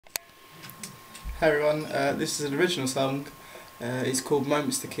Hey everyone, this is an original song. It's called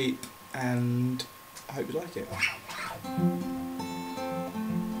Moments to Keep, and I hope you like it.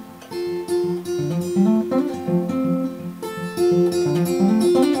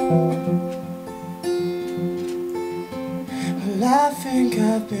 Well, I think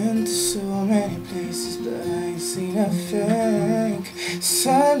I've been to so many places, but I ain't seen a thing.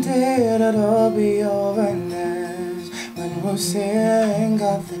 Someday it'll all be over, and that's when we'll sing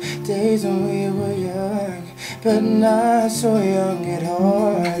of the days when we were young, but not so young at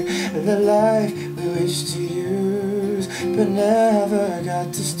heart. The life we wish to use, but never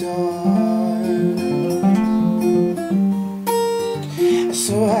got to start.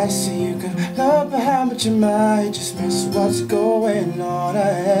 So I see you can look behind, but you might just miss what's going on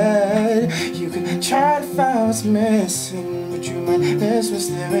ahead. You can try to find what's missing, but you might miss what's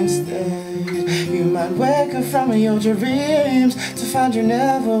there instead. You might wake up from your dreams to find you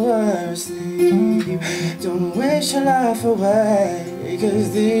never were asleep. Don't wish your life away,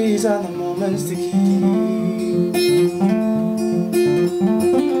 'cause these are the moments to keep.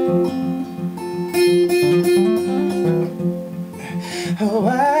 A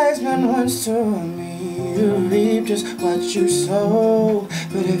wise man once told me, you reap just what you sow.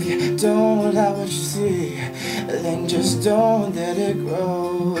 But if you don't like what you see, then just don't let it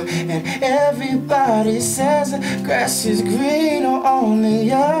grow. And everybody says the grass is green or on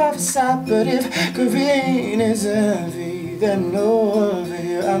the other side, but if green is envy, then no, over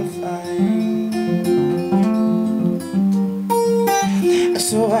here I'm fine.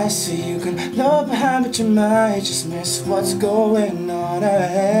 So I see you can look behind, but you might just miss what's going on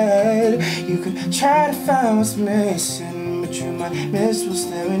ahead. You can try to find what's missing, but you might miss what's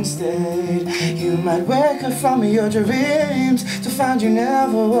there instead. You might wake up from your dreams to find you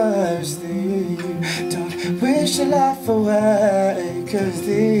never were asleep. Don't wish your life away, 'cause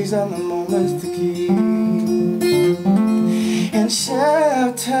these are the moments to keep. And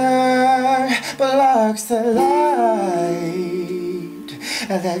shelter blocks the light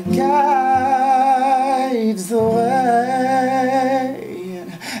that guides the way,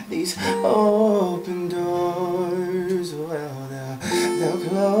 and these open doors, well, they'll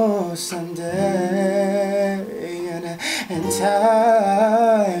close someday, and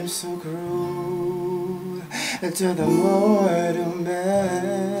time's so cruel to the mortal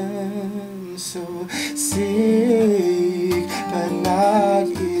man. So seek but not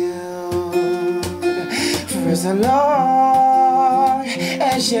yield, for as long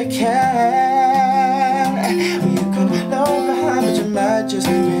as you can. You can look behind, but you might just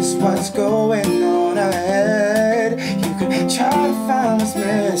miss what's going on ahead. You can try to find what's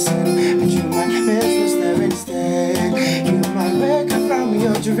missing, but you might miss what's there instead. You might wake up from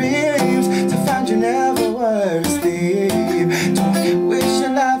your dreams to find you never were asleep. Don't wish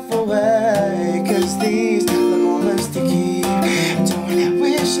your life away, 'cause these are the moments to keep. Don't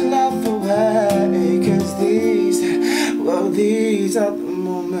wish your life away, 'cause these are the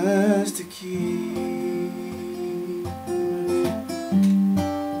moments to keep.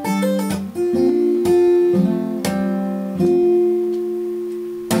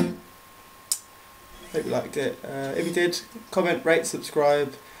 Hope you liked it. If you did, comment, rate,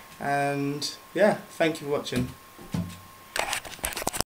 subscribe, and yeah, thank you for watching.